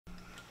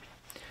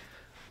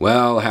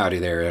Well, howdy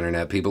there,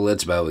 Internet people.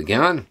 It's Beau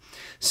again.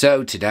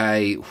 So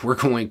today we're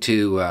going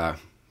to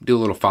do a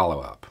little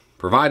follow-up,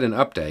 provide an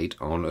update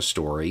on a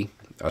story,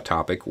 a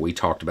topic we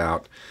talked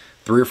about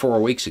 3 or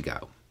 4 weeks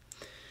ago.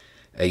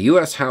 A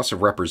U.S. House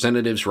of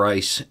Representatives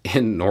race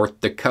in North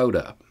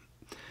Dakota.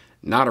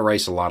 Not a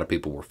race a lot of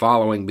people were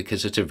following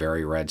because it's a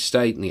very red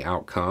state and the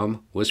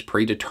outcome was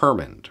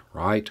predetermined,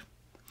 right?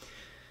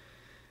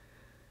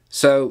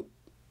 So,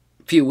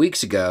 a few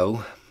weeks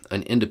ago,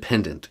 an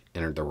independent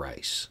entered the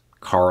race.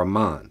 Cara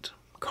Mund.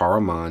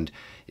 Cara Mund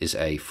is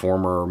a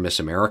former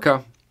Miss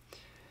America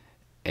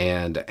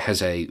and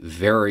has a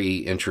very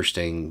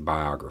interesting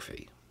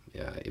biography.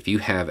 If you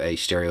have a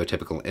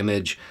stereotypical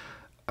image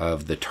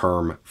of the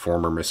term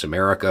former Miss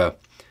America,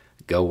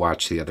 go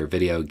watch the other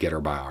video, get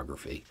her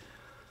biography.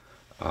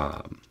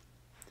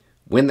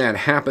 When that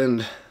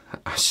happened,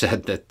 I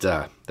said that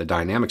the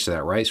dynamics of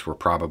that race were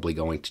probably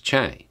going to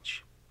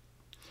change.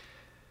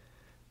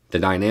 The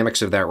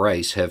dynamics of that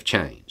race have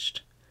changed.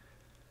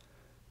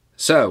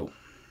 So,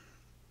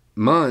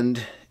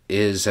 Mund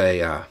is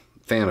a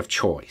fan of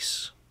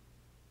choice.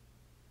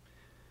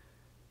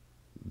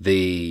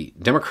 The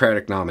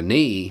Democratic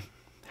nominee,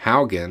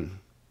 Haugen,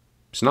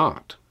 is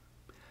not.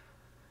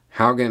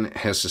 Haugen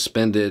has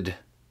suspended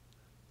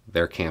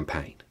their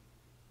campaign.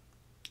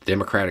 The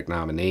Democratic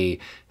nominee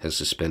has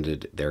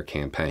suspended their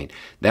campaign.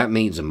 That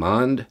means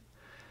Mund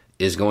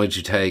is going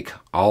to take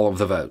all of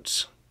the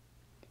votes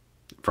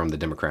from the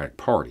Democratic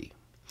Party.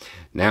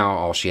 Now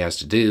all she has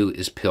to do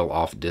is peel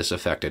off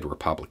disaffected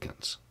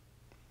Republicans.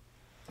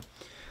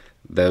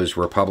 Those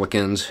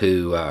Republicans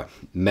who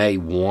may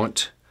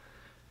want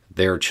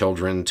their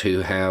children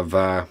to have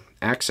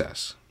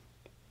access,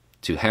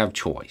 to have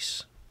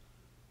choice.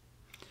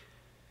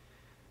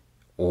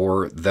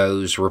 Or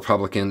those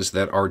Republicans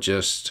that are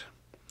just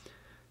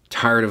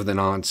tired of the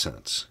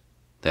nonsense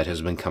that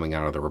has been coming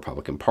out of the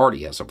Republican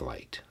Party as of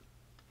late.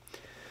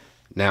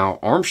 Now,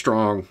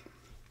 Armstrong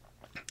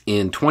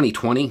in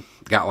 2020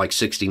 got like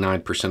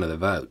 69% of the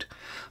vote,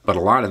 but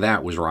a lot of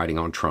that was riding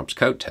on Trump's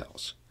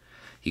coattails.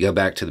 You go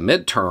back to the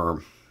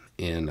midterm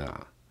in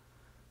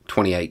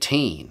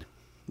 2018,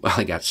 well,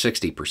 he got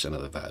 60%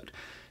 of the vote.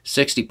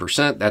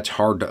 60%, that's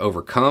hard to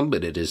overcome,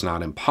 but it is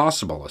not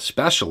impossible,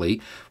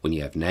 especially when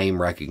you have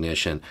name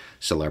recognition,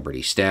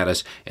 celebrity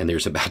status, and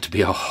there's about to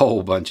be a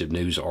whole bunch of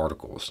news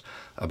articles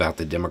about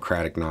the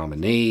Democratic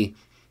nominee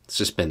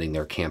suspending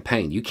their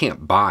campaign. You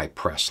can't buy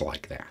press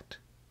like that.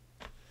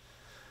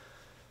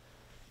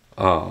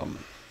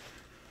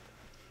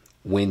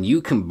 When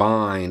you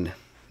combine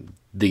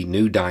the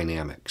new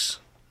dynamics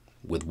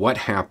with what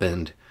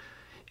happened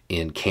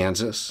in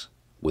Kansas,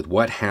 with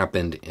what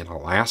happened in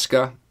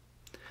Alaska,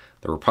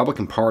 the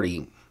Republican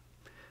Party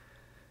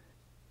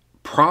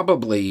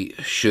probably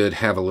should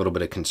have a little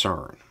bit of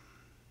concern,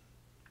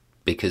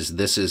 because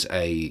this is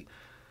a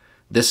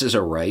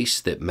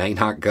race that may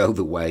not go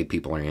the way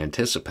people are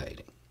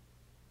anticipating.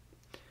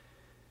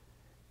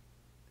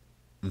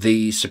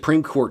 The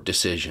Supreme Court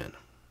decision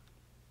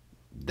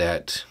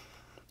that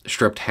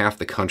stripped half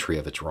the country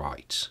of its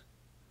rights,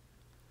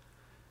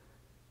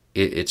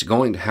 it's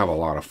going to have a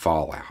lot of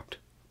fallout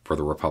for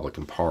the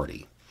Republican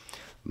Party.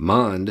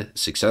 Mund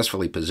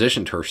successfully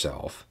positioned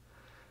herself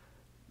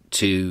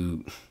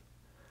to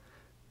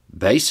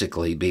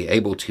basically be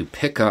able to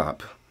pick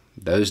up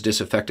those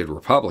disaffected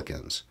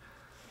Republicans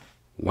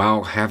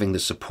while having the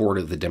support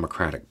of the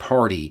Democratic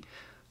Party,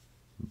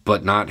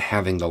 but not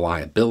having the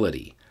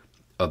liability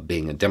of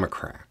being a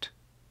Democrat.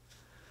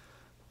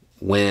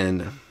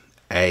 When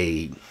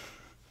a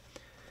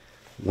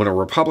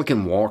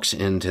Republican walks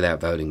into that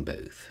voting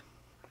booth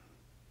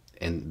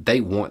and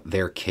they want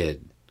their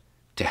kid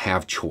to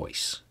have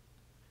choice,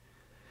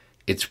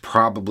 it's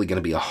probably going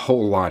to be a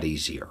whole lot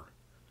easier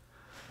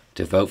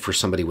to vote for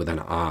somebody with an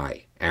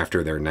I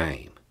after their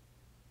name,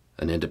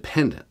 an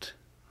independent,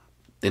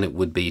 than it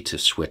would be to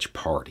switch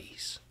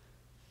parties.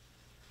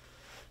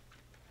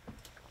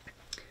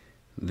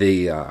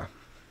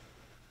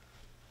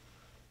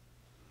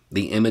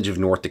 The image of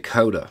North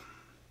Dakota,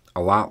 a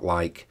lot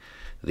like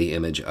the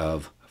image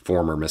of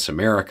former Miss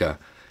America,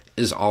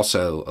 is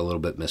also a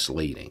little bit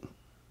misleading.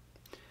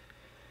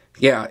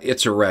 Yeah,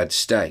 it's a red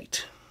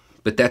state,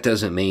 but that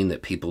doesn't mean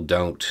that people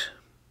don't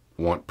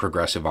want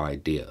progressive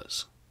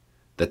ideas,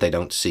 that they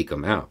don't seek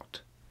them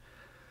out.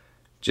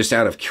 Just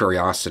out of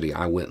curiosity,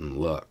 I went and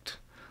looked.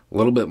 A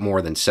little bit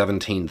more than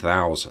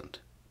 17,000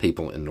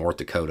 people in North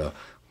Dakota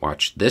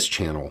watched this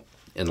channel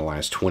in the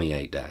last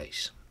 28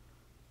 days.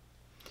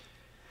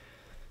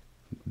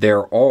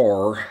 There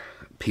are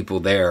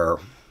people there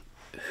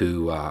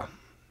who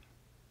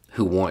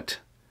want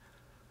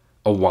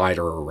a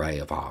wider array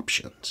of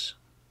options.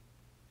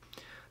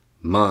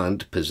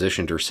 Mund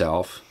positioned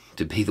herself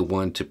to be the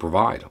one to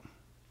provide them.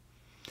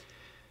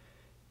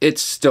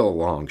 It's still a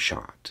long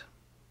shot,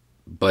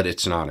 but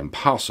it's not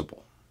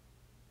impossible.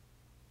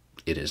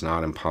 It is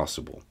not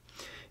impossible.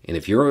 And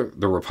if you're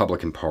the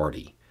Republican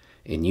Party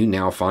and you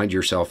now find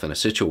yourself in a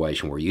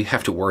situation where you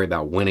have to worry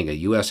about winning a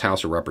U.S.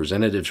 House of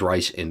Representatives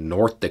race in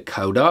North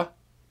Dakota,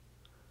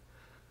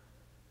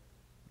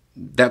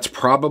 that's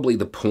probably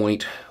the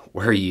point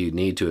where you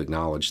need to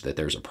acknowledge that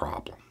there's a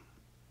problem,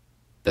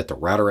 that the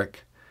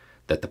rhetoric,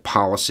 that the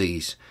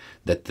policies,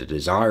 that the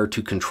desire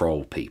to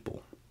control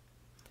people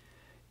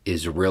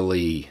is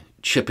really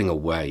chipping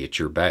away at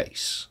your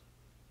base.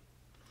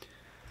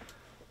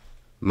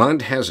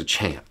 Mund has a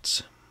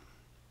chance.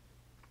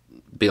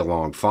 Be a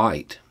long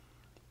fight,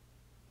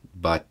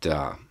 but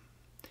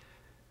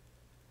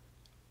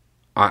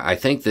I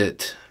think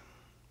that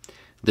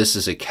this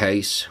is a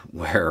case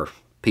where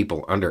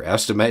people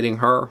underestimating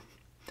her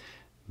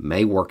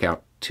may work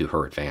out to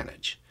her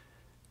advantage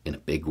in a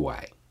big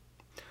way.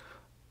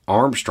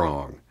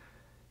 Armstrong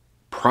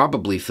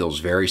probably feels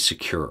very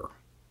secure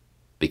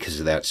because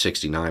of that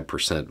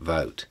 69%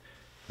 vote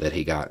that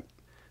he got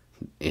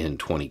in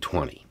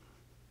 2020.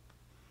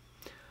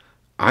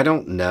 I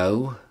don't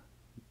know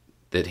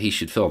that he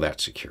should feel that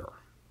secure.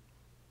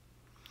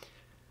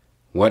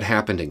 What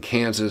happened in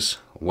Kansas,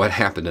 what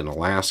happened in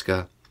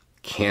Alaska,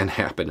 can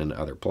happen in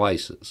other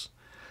places.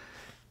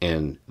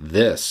 And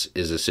this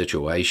is a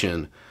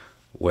situation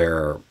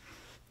where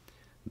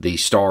the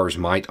stars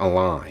might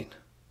align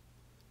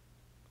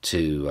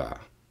to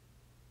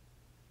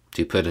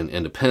put an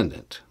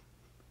independent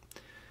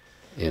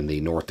in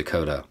the North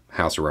Dakota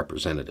House of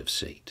Representatives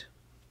seat.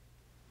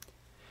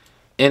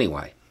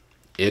 Anyway,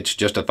 it's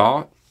just a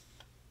thought.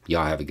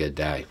 Y'all have a good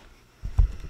day.